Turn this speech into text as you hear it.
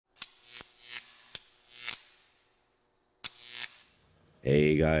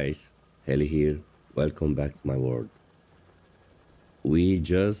Hey guys, Helly here. Welcome back to my world. We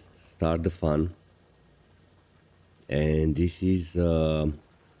just start the fun, and this is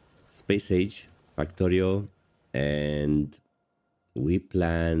Space Age Factorio, and we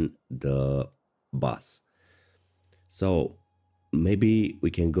plan the bus. So maybe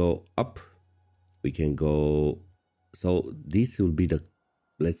we can go up. We can go. So this will be the,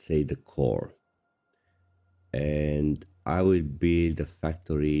 let's say, the core, and I will build the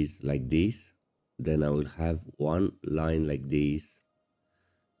factories like this. Then I will have one line like this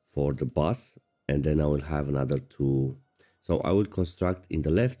for the bus, and then I will have another two. So I will construct in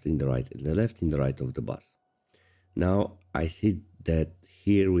the left, in the right, in the left, in the right of the bus. Now I see that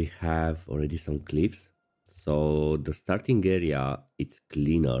here we have already some cliffs. So the starting area, it's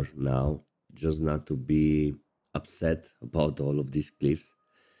cleaner now, just not to be upset about all of these cliffs.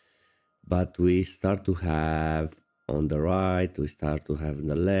 But we start to have on the right, we start to have on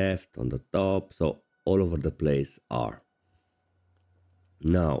the left, on the top, so all over the place are.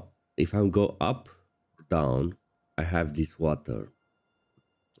 Now, if I go up or down, I have this water.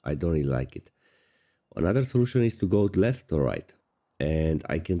 I don't really like it. Another solution is to go left or right. And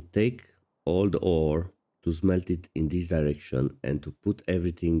I can take all the ore to smelt it in this direction and to put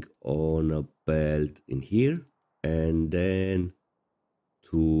everything on a belt in here. And then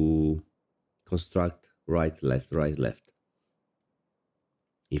to construct right, left, right, left.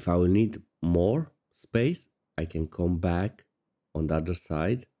 If I will need more space, I can come back on the other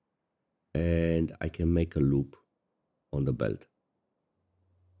side and I can make a loop on the belt.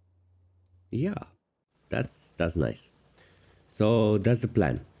 Yeah, that's nice. So that's the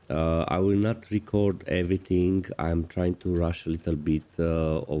plan. I will not record everything. I'm trying to rush a little bit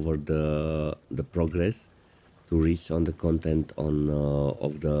over the progress to reach on the content on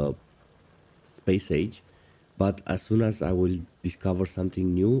of the Space Age. But as soon as I will discover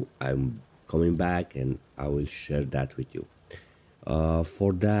something new, I'm coming back and I will share that with you.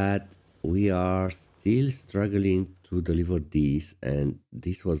 For that, we are still struggling to deliver this, and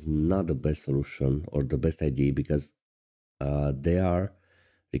this was not the best solution or the best idea because they are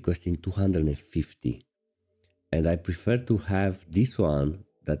requesting 250, and I prefer to have this one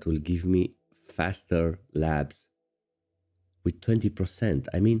that will give me faster labs with 20%.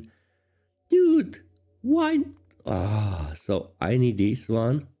 I mean, dude, why? So I need this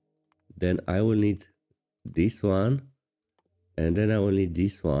one, then I will need this one, and then I will need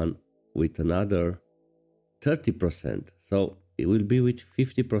this one with another 30%. So it will be with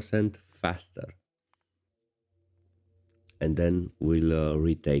 50% faster. And then we'll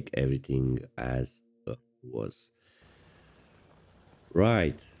retake everything as was.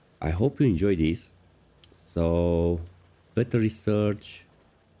 Right. I hope you enjoy this. So, better research.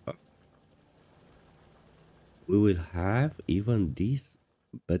 We will have even this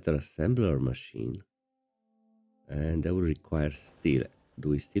better assembler machine. And that will require steel. Do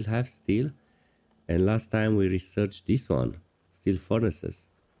we still have steel? And last time we researched this one, steel furnaces.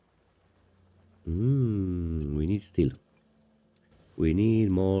 We need steel. We need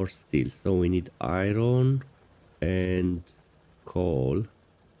more steel. So we need iron and coal.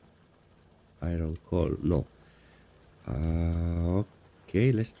 Iron coal. No.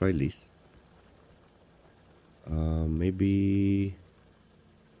 Okay, let's try this. Maybe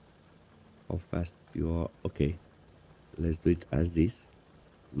how fast you are. Okay, let's do it as this.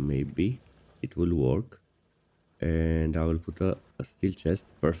 Maybe it will work. And I will put a steel chest.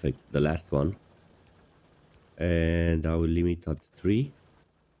 Perfect, the last one. And I will limit at 3.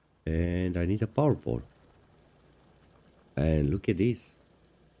 And I need a power pole. And look at this.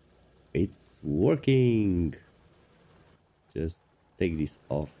 It's working. Just take this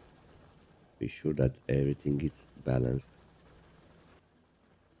off. Be sure that everything is balanced.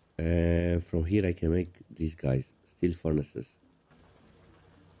 And from here I can make these guys steel furnaces.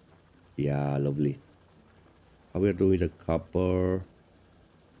 Yeah, lovely. How we are doing with the copper?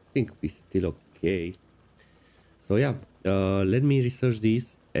 I think we're still okay. So yeah, let me research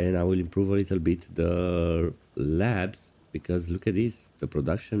this and I will improve a little bit the labs because look at this, the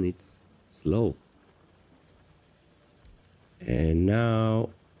production it's slow. And now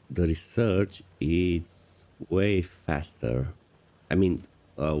the research is way faster. I mean,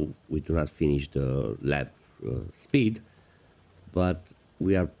 we do not finish the lab speed, but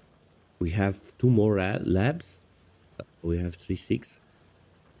we have 2 more labs. We have 3, 6.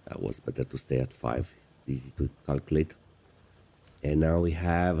 That was better to stay at 5. Easy to calculate. And now we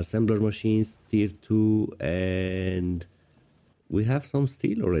have assembler machines tier 2, and we have some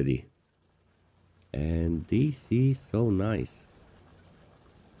steel already. And this is so nice.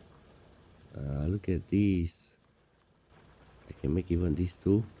 Look at this. I can make even these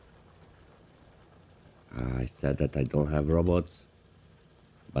two. I said that I don't have robots,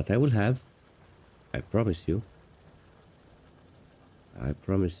 but I will have. I promise you. I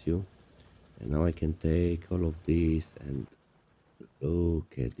promise you. And now I can take all of these and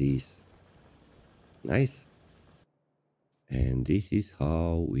look at this. Nice. And this is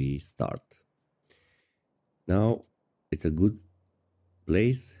how we start. Now it's a good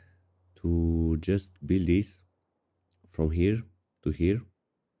place to just build this from here to here.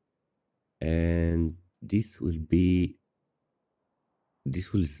 And this will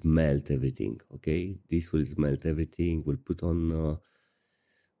smelt everything. Okay, this will smelt everything. We'll put on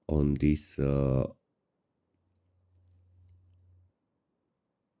this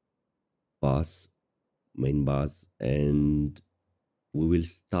bus, main bus, and we will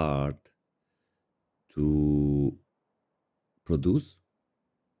start to produce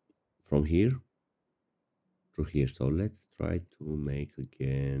from here to here. So let's try to make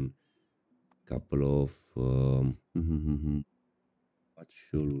again a couple of what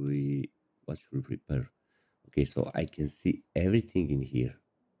should we prepare? Okay, so I can see everything in here.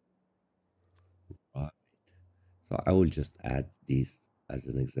 Right. So I will just add this as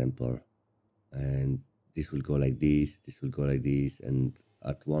an example, and this will go like this will go like this, and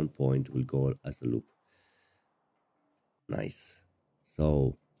at one point will go as a loop. Nice.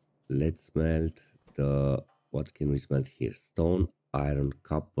 So let's smelt the, what can we smelt here? Stone, iron,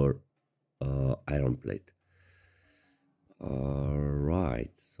 copper, iron plate.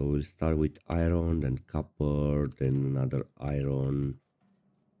 Alright, so we'll start with iron, then copper, then another iron,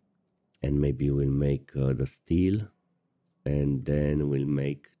 and maybe we'll make the steel, and then we'll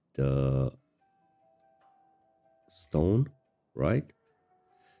make the stone, right?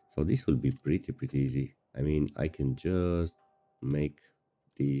 So this will be pretty easy. I mean, I can just make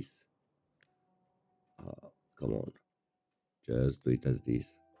this. Come on, just do it as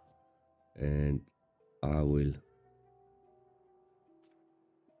this, and I will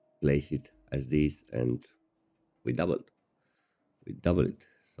place it as this, and we double it.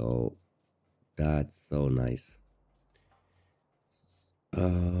 So that's so nice.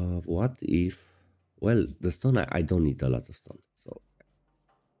 What if, well, the stone, I don't need a lot of stone, so,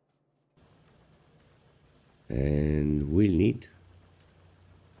 and we'll need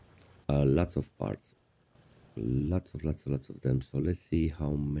lots of parts, lots of them. So let's see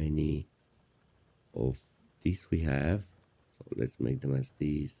how many of these we have. So let's make them as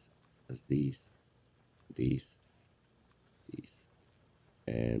these, these,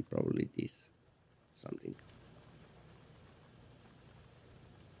 and probably this, something.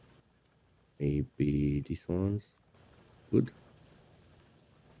 Maybe these ones. Good.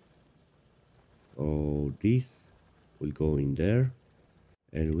 So this will go in there,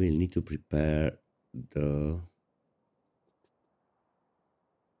 and we'll need to prepare the,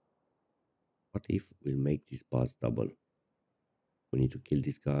 what if we'll make this bus double? We need to kill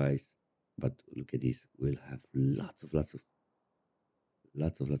these guys, but look at this, we'll have lots of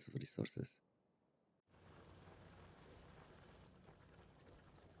resources.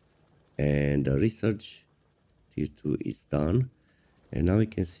 And the research tier 2 is done, and now we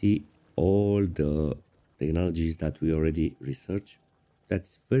can see all the technologies that we already researched.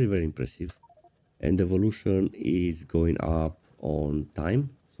 That's very impressive, and evolution is going up on time,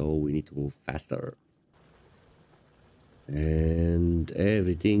 so we need to move faster. And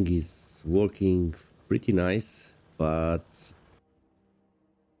everything is working pretty nice, but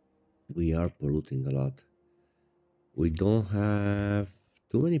we are polluting a lot. We don't have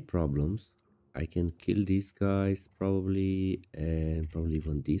too many problems. I can kill these guys probably, and probably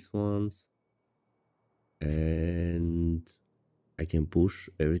even these ones, and I can push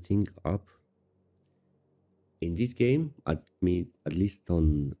everything up in this game. At least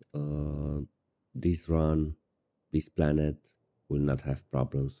on this run, this planet will not have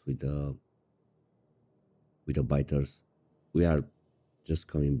problems with the biters. We are just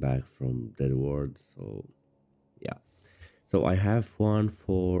coming back from Dead World, so yeah. So I have one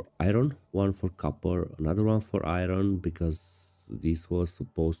for iron, one for copper, another one for iron, because this was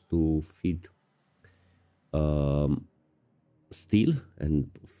supposed to feed steel, and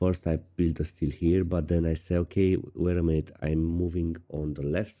first I built the steel here, but then I say, okay, wait a minute, I'm moving on the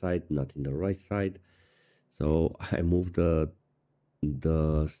left side, not in the right side. So I moved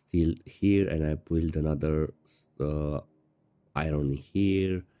the steel here, and I built another iron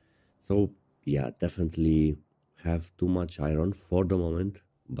here. So yeah, definitely have too much iron for the moment,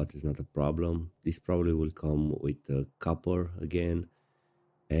 but it's not a problem. This probably will come with the copper again,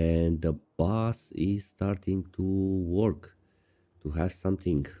 and the bus is starting to work, to have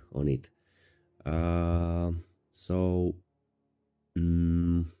something on it. So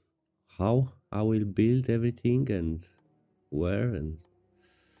Mm, how I will build everything and where, and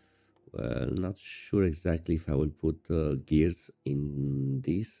well, not sure exactly if I will put gears in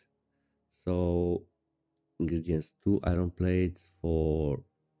this. So ingredients: two iron plates for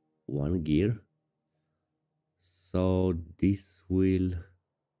one gear. So this will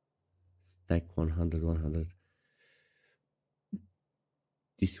stack 100, 100.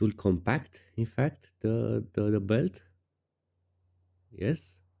 This will compact, in fact, the belt.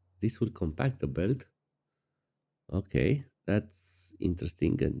 Yes, this will compact the belt. Okay, that's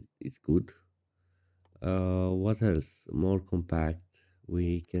interesting and it's good. What else? More compact.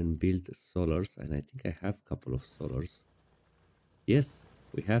 We can build solars, and I think I have a couple of solars. Yes,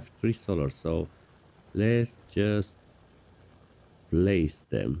 we have three solars, so let's just place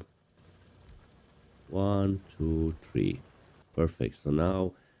them. One, two, three. Perfect. So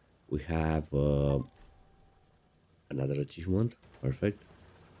now we have another achievement. Perfect.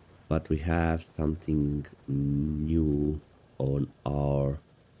 But we have something new on our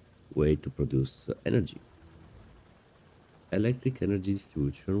way to produce energy. Electric energy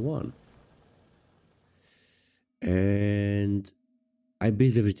distribution 1. And I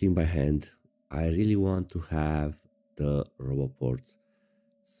built everything by hand. I really want to have the roboports.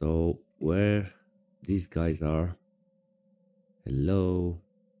 So where these guys are? Hello.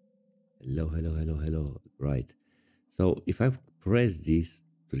 Hello, hello, hello, hello. Right. So if I press this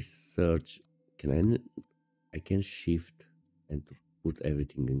to research, I can shift and put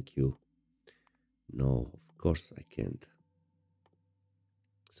everything in queue. No, of course I can't.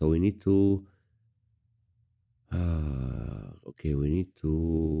 So we need to okay, we need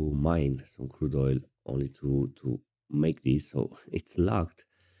to mine some crude oil only to make this. So it's locked.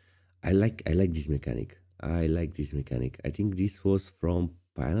 I like this mechanic. I like this mechanic. I think this was from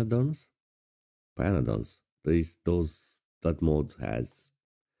Pyanodons. Pyanodons. Those that mod has.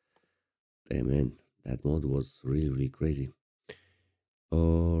 Hey man, that mod was really really crazy.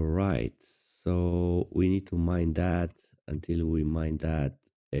 All right, so we need to mine that. Until we mine that,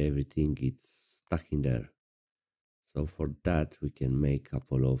 everything is stuck in there. So for that, we can make a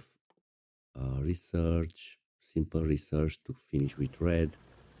couple of research, simple research to finish with red.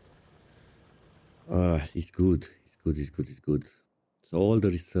 It's good. It's good. It's good. It's good. So all the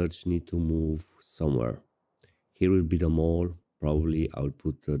research need to move somewhere. Here will be the mall. Probably I'll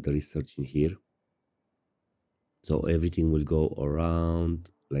put the research in here. So everything will go around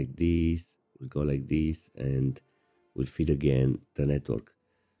like this. Will go like this, and will feed again the network.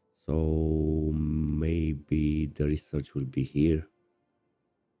 So maybe the research will be here.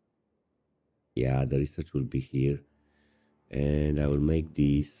 Yeah, the research will be here, and I will make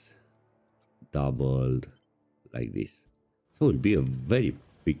this doubled like this. So it will be a very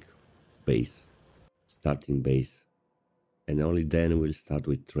big base, starting base. And only then we'll start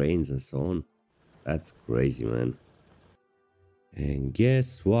with trains and so on. That's crazy, man. And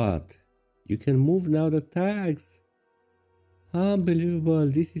guess what? You can move now the tags. Unbelievable.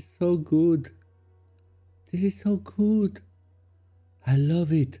 This is so good. This is so good. I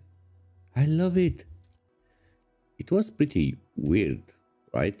love it. I love it. It was pretty weird,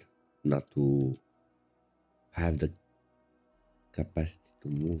 right? Not to have the capacity to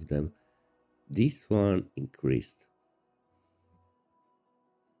move them. This one increased.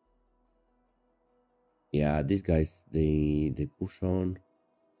 Yeah, these guys they push on.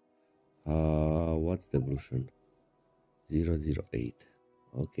 What's the version? 008.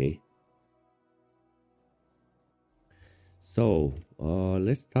 Okay. So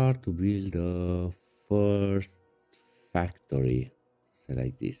let's start to build the first factory. Say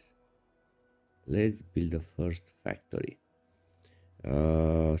like this. Let's build the first factory.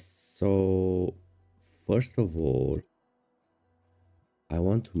 So first of all, I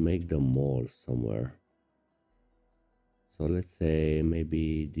want to make the mall somewhere. So let's say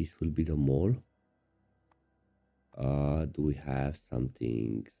maybe this will be the mall. Do we have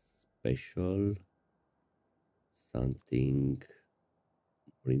something special? Something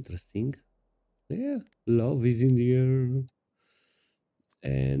more interesting? Yeah, love is in the air.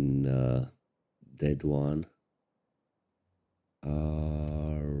 And that one.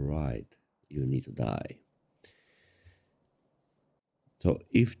 Right, you need to die. So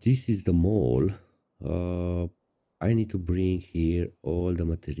if this is the mall, uh, I need to bring here all the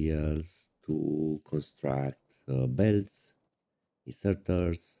materials to construct belts,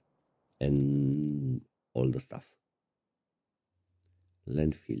 inserters, and all the stuff.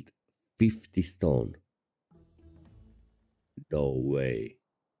 Landfill, 50 stone. No way.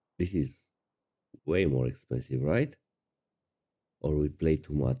 This is way more expensive, right? Or we play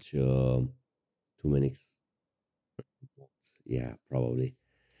too much, too many mods. Yeah, probably.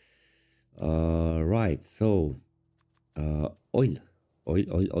 Right. So, oil, oil,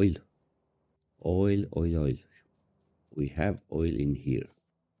 oil, oil, oil, oil, oil. We have oil in here.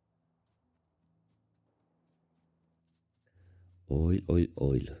 Oil, oil,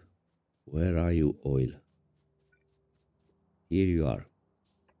 oil. Where are you, oil? Here you are.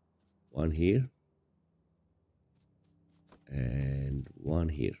 One here and one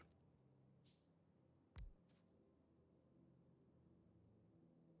here.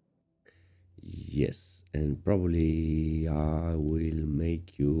 Yes, and probably I will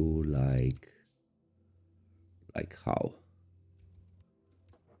make you like how?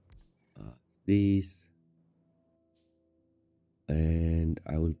 This, and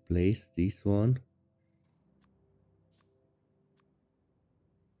I will place this one.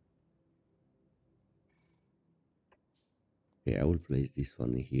 Okay, I will place this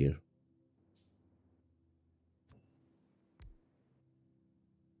one here.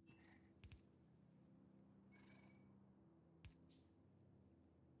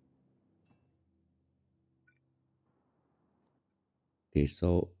 Okay,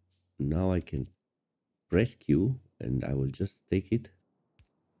 so now I can press Q and I will just take it.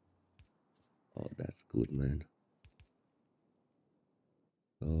 Oh, that's good, man.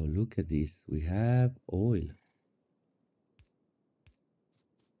 So look at this. We have oil.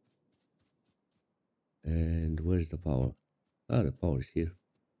 And where's the power? Ah, the power is here.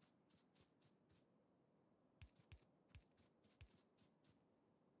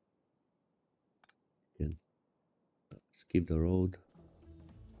 Can skip the road.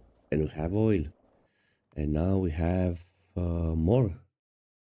 And we have oil. And now we have more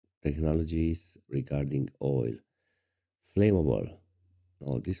technologies regarding oil. Flammable.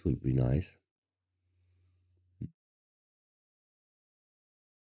 Oh, this will be nice.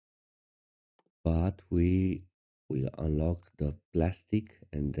 But we will unlock the plastic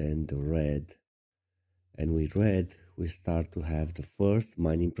and then the red. And with red, we start to have the first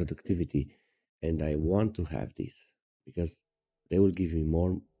mining productivity. And I want to have this because they will give me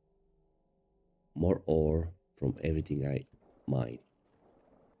more ore from everything I mine.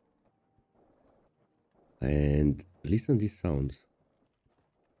 And listen these sounds.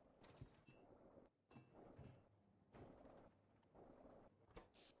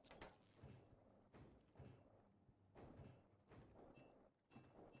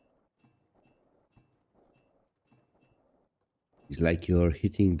 It's like you're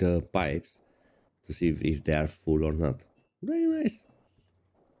hitting the pipes to see if they are full or not. Very nice.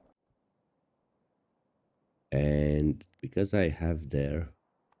 And because I have there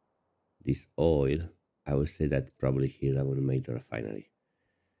this oil, I will say that probably here I will make the refinery.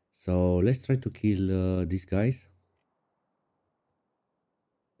 So let's try to kill these guys.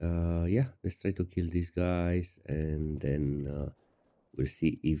 Yeah, let's try to kill these guys and then we'll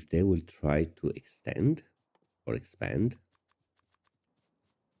see if they will try to extend or expand.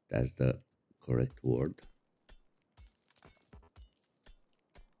 That's the correct word.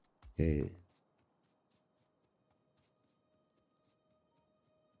 Okay.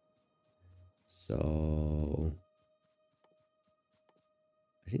 So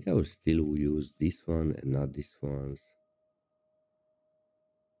I think I will still use this one and not this ones.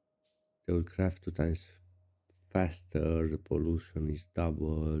 They will craft 2 times faster, the pollution is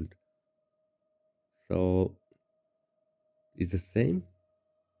doubled. So it's the same.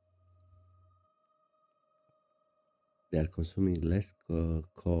 They are consuming less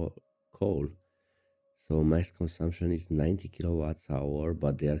coal. So max consumption is 90 kilowatts hour,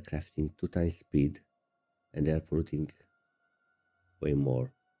 but they are crafting 2 times speed and they are polluting way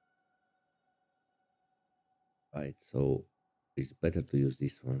more. Right, so it's better to use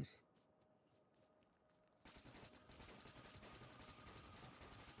these ones.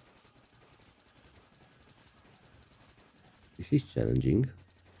 This is challenging.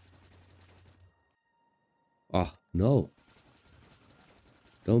 Oh, no.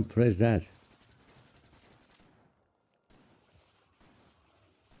 Don't press that.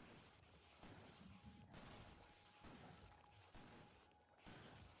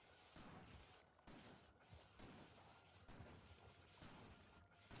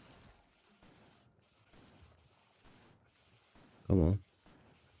 Come on.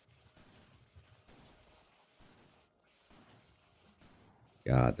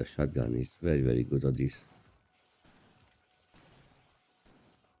 Yeah, the shotgun is very, very good at this.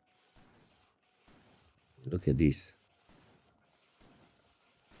 Look at this.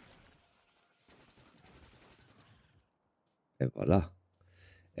 And voila.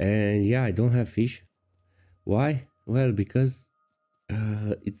 And yeah, I don't have fish. Why? Well, because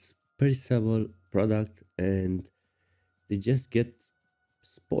it's perishable product and they just get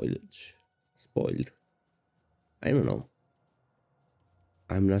spoiled. I don't know.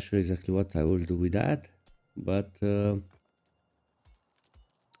 I'm not sure exactly what I will do with that, but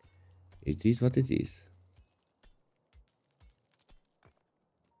it is what it is.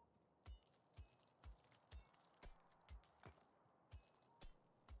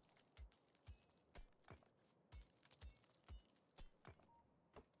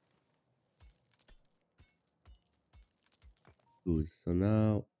 Good. So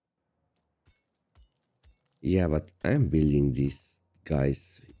now, yeah, but I'm building these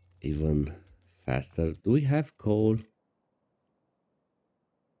guys even faster. Do we have coal?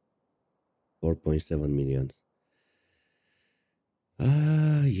 4.7 millions.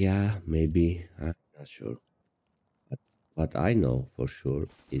 Yeah, maybe. I'm not sure. But what I know for sure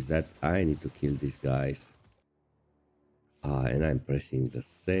is that I need to kill these guys. And I'm pressing the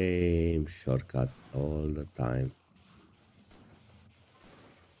same shortcut all the time.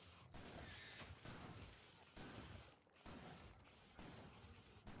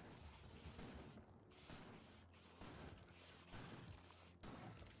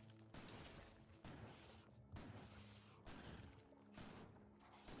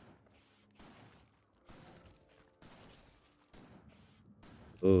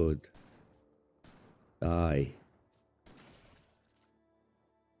 Good. Die.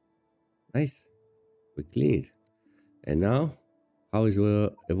 Nice. We cleaned. And now, how is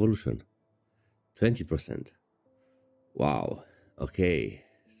the evolution? 20%. Wow. Okay.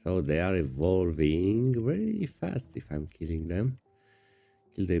 So they are evolving very fast if I'm killing them.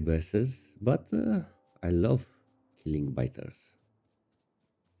 Kill their bosses. But I love killing biters.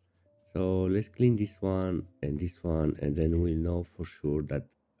 So let's clean this one, and then we'll know for sure that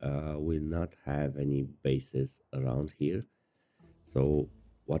we'll not have any bases around here. So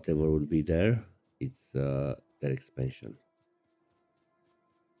whatever will be there, it's their expansion.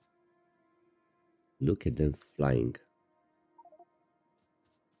 Look at them flying.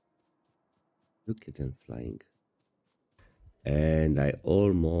 Look at them flying. And I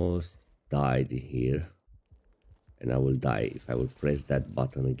almost died here. And I will die if I will press that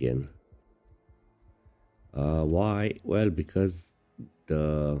button again. Why? Well, because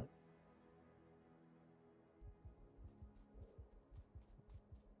the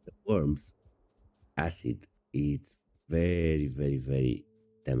worms acid is very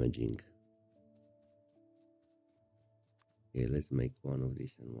damaging. Okay, let's make one of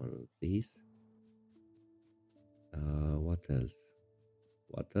these and one of these. What else?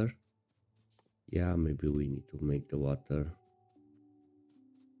 Water? Yeah, maybe we need to make the water.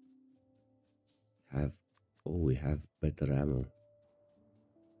 Have we have better ammo.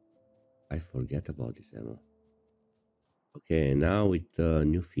 I forget about this ammo. Okay, now with the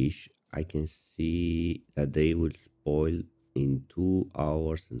new fish, I can see that they will spoil in 2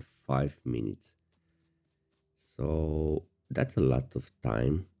 hours and 5 minutes. So that's a lot of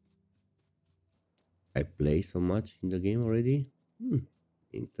time. I play so much in the game already.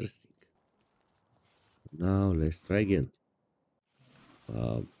 Interesting. Now let's try again.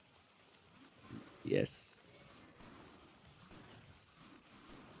 Uh, yes.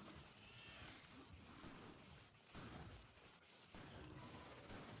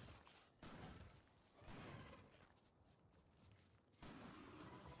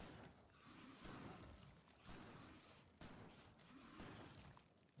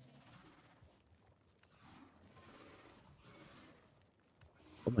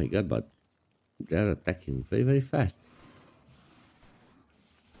 Oh my god, but they're attacking very fast.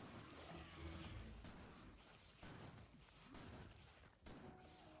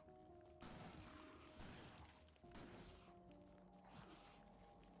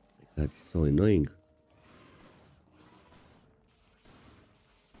 That's so annoying.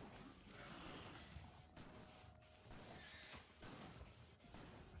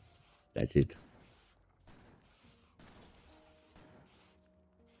 That's it.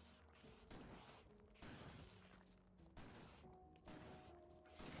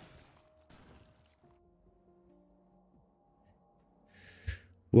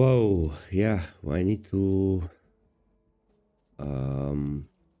 Whoa, yeah, I need to um,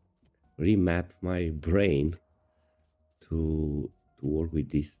 remap my brain to work with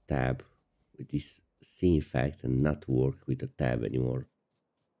this tab, with this scene fact, and not work with the tab anymore.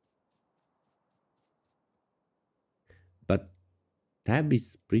 But tab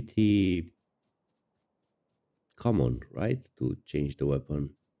is pretty common, right? To change the weapon.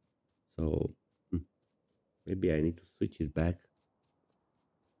 So maybe I need to switch it back.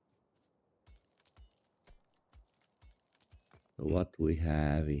 So what we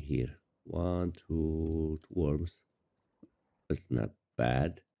have in here? One, two worms. It's not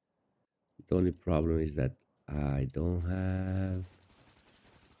bad. The only problem is that I don't have.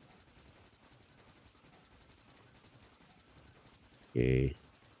 Okay.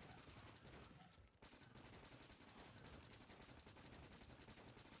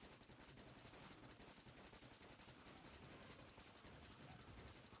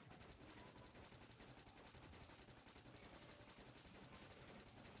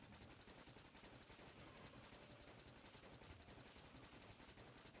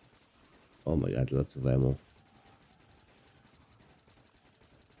 Oh my god, lots of ammo.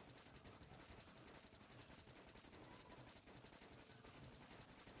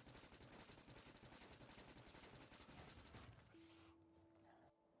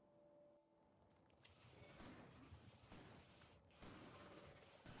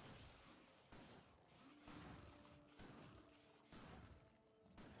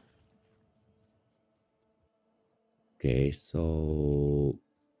 Okay, so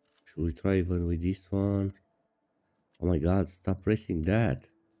should we try even with this one? Oh my god, stop pressing that.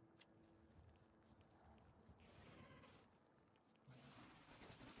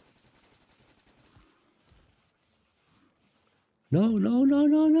 No, no, no,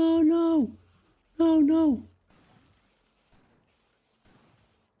 no, no, no. No, no.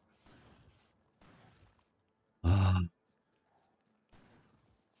 Ah,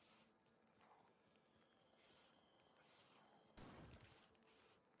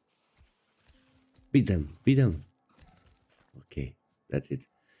 beat them, beat them. Okay, that's it.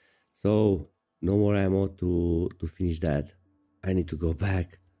 So no more ammo to finish that. I need to go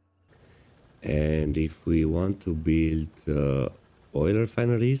back. And if we want to build oil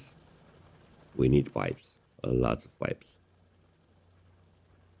refineries, we need pipes, lots of pipes.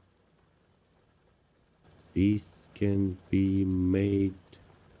 These can be made.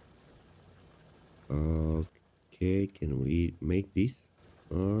 Okay, can we make this?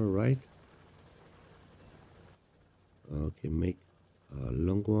 All right. Okay, make a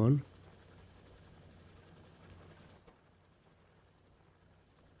long one.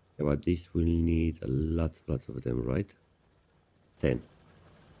 Yeah, but this will need a lots of them, right? 10.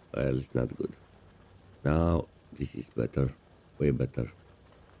 Well, it's not good. Now this is better, way better.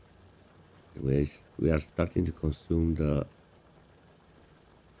 We are starting to consume the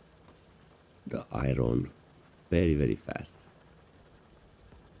iron very fast.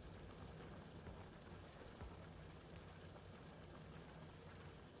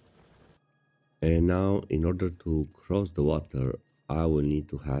 And now, in order to cross the water, I will need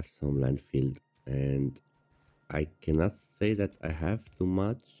to have some landfill, and I cannot say that I have too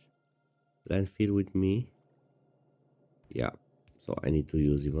much landfill with me. Yeah, so I need to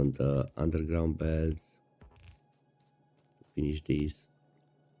use even the underground belts to finish this,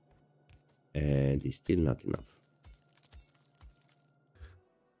 and it's still not enough.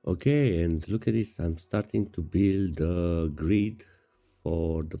 Okay, and look at this. I'm starting to build the grid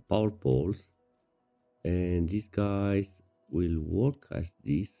for the power poles, and these guys will work as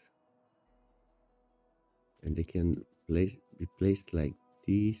this, and they can be placed like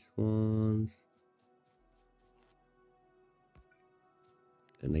these ones,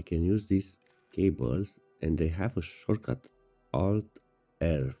 and I can use these cables, and they have a shortcut, Alt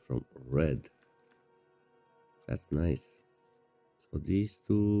R from red. That's nice. So these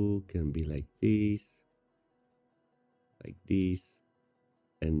two can be like this,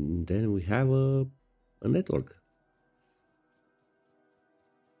 and then we have a network.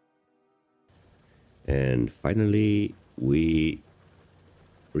 And finally, we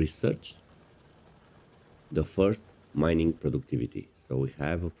researched the first mining productivity. So we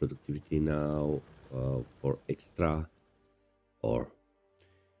have a productivity now for extra ore.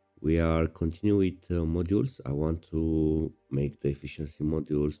 We are continuing with modules. I want to make the efficiency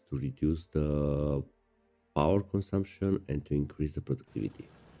modules to reduce the power consumption and to increase the productivity.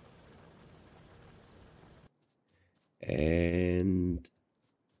 And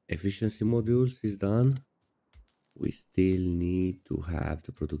efficiency modules is done. We still need to have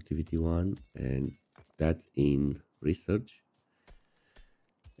the productivity one, and that's in research.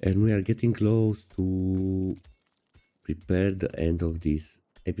 And we are getting close to prepare the end of this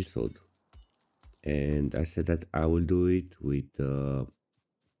episode. And I said that I will do it with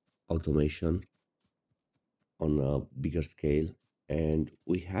automation on a bigger scale. And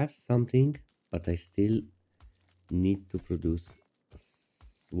we have something, but I still need to produce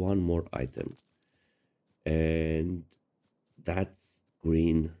one more item, and that's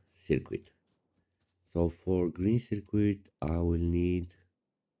green circuit. So for green circuit, I will need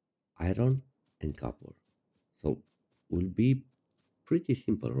iron and copper. So will be pretty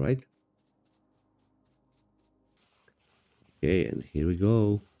simple, right? Okay, and here we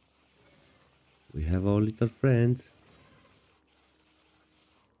go. We have our little friends.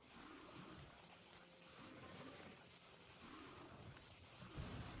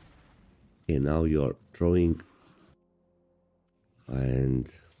 Okay, now you're throwing and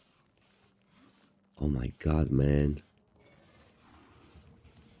oh my god, man.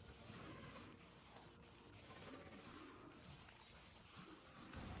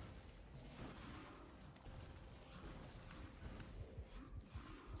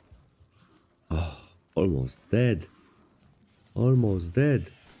 Oh, almost dead. Almost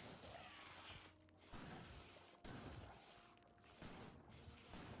dead.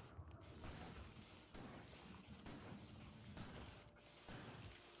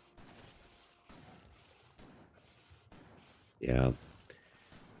 Yeah,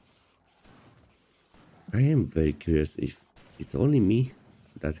 I am very curious if it's only me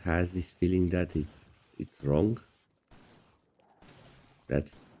that has this feeling that it's wrong.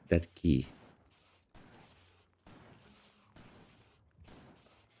 That that key.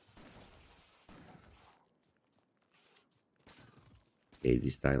 Okay,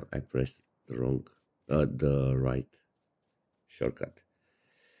 this time I pressed the right shortcut.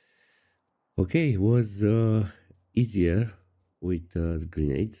 Okay, it was easier with the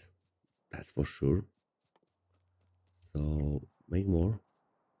grenades, that's for sure. So make more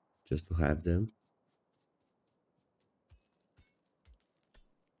just to have them.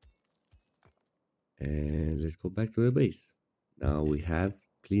 And let's go back to the base. Now we have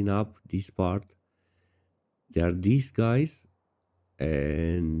clean up this part. There are these guys,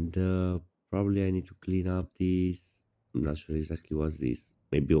 and probably I need to clean up these. I'm not sure exactly what's this.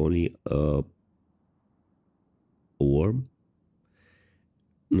 Maybe only a worm.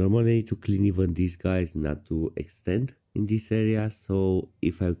 Normally to clean even these guys, not to extend in this area. So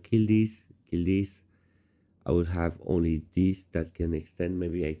if I kill this, I will have only these that can extend.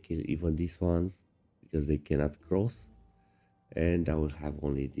 Maybe I kill even these ones because they cannot cross, and I will have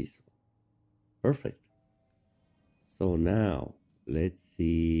only this one. Perfect. So now let's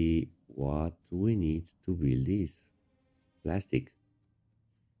see what we need to build this. Plastic.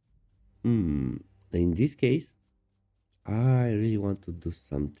 In this case, I really want to do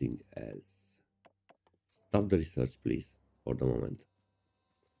something else. Stop the research, please, for the moment.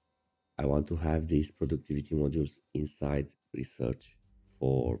 I want to have these productivity modules inside research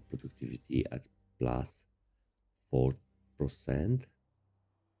for productivity at plus 4%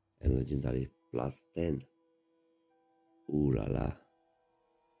 and legendary plus 10. Ooh la la.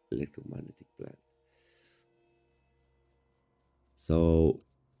 Electromagnetic plant. So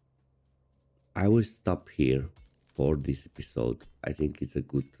I will stop here for this episode. I think it's a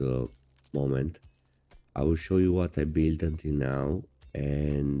good moment. I will show you what I built until now,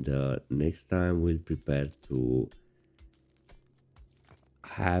 and next time we'll prepare to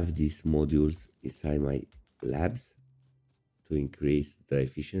have these modules inside my labs to increase the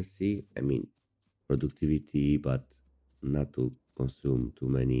efficiency. I mean, productivity, but not to consume too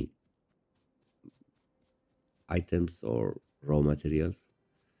many items or raw materials.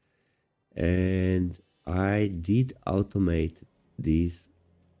 And I did automate these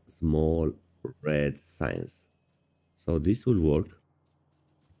small red signs. So this will work.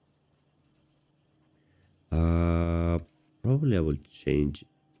 Uh, Probably I will change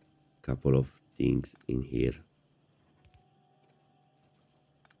a couple of things in here.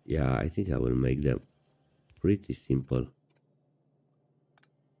 Yeah, I think I will make them pretty simple.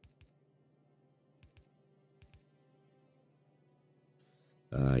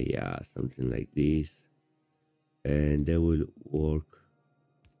 Yeah, something like this. And they will work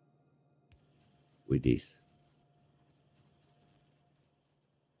with this.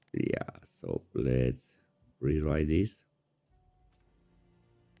 Yeah, so let's rewrite this.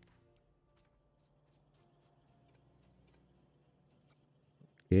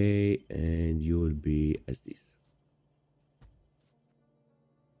 Okay, and you will be as this.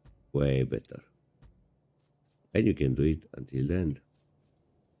 Way better. And you can do it until the end.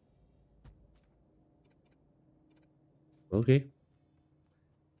 Okay. It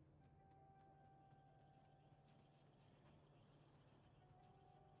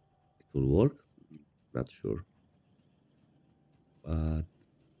will work. Not sure. But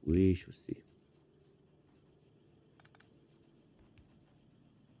we should see.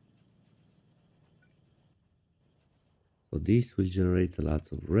 So this will generate a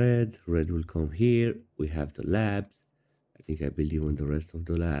lot of red. Red will come here. We have the labs. I think I built even the rest of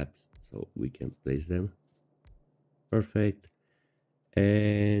the labs. So we can place them. Perfect.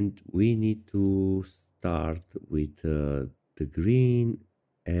 And we need to start with the green.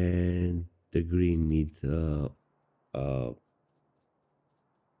 And the green needs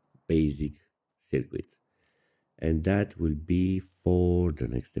basic circuit. And that will be for the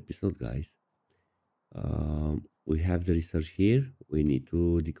next episode, guys. We have the research here. We need to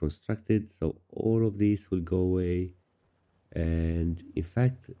deconstruct it. So all of this will go away. And in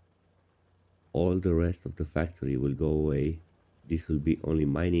fact, all the rest of the factory will go away. This will be only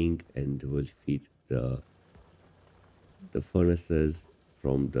mining and will feed the furnaces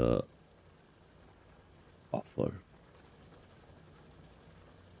from the buffer.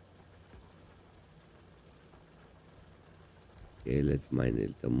 Okay, let's mine a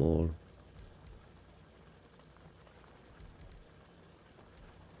little more.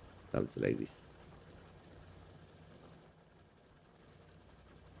 Something like this.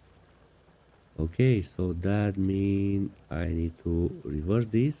 Okay, so that means I need to reverse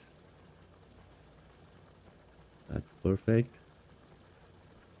this. That's perfect.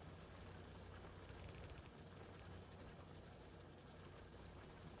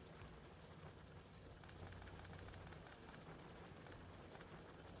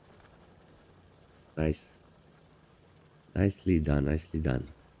 Nice. Nicely done, nicely done.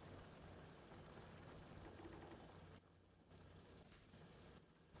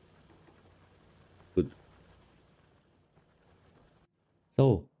 Good.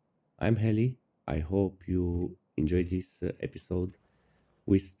 So, I'm Helly. I hope you enjoyed this episode.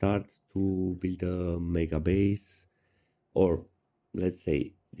 We start to build a mega base, or let's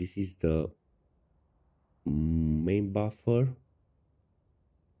say this is the main buffer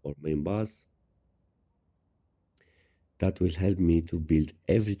or main bus that will help me to build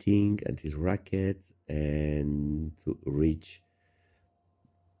everything until rockets and to reach.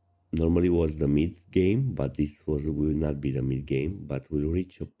 Normally was the mid game, but this will not be the mid game, but we'll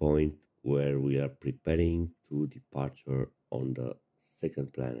reach a point where we are preparing to departure on the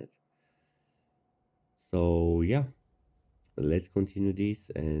second planet. So yeah, let's continue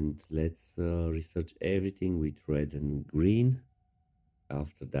this and let's research everything with red and green.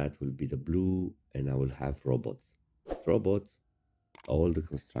 After that will be the blue, and I will have robots. With robots, all the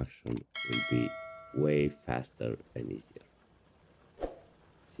construction will be way faster and easier.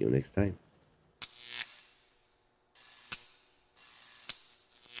 See you next time.